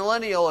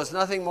post-millennial is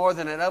nothing more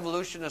than an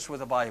evolutionist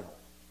with a Bible.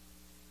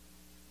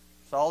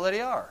 That's all that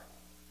they are.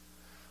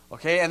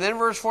 Okay, and then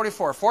verse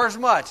 44.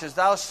 Forasmuch as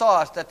thou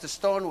sawest that the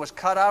stone was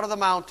cut out of the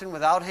mountain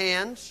without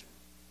hands,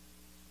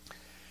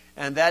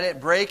 and that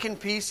it brake in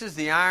pieces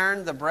the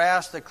iron, the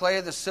brass, the clay,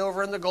 the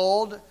silver, and the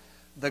gold,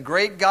 the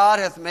great God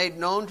hath made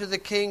known to the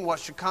king what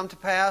should come to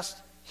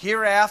pass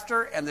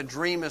hereafter, and the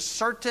dream is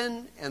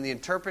certain, and the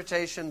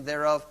interpretation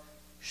thereof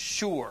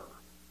sure.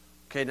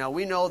 Okay, now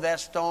we know that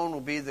stone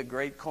will be the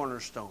great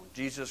cornerstone,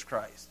 Jesus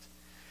Christ.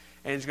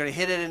 And he's going to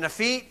hit it in the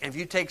feet, and if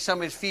you take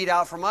somebody's feet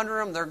out from under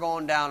them, they're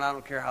going down. I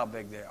don't care how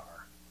big they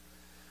are.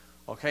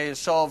 Okay, and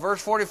so verse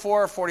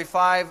 44,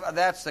 45,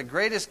 that's the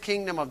greatest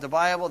kingdom of the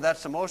Bible.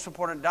 That's the most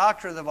important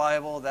doctrine of the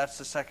Bible. That's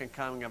the second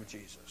coming of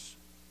Jesus.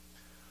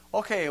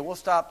 Okay, we'll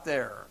stop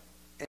there.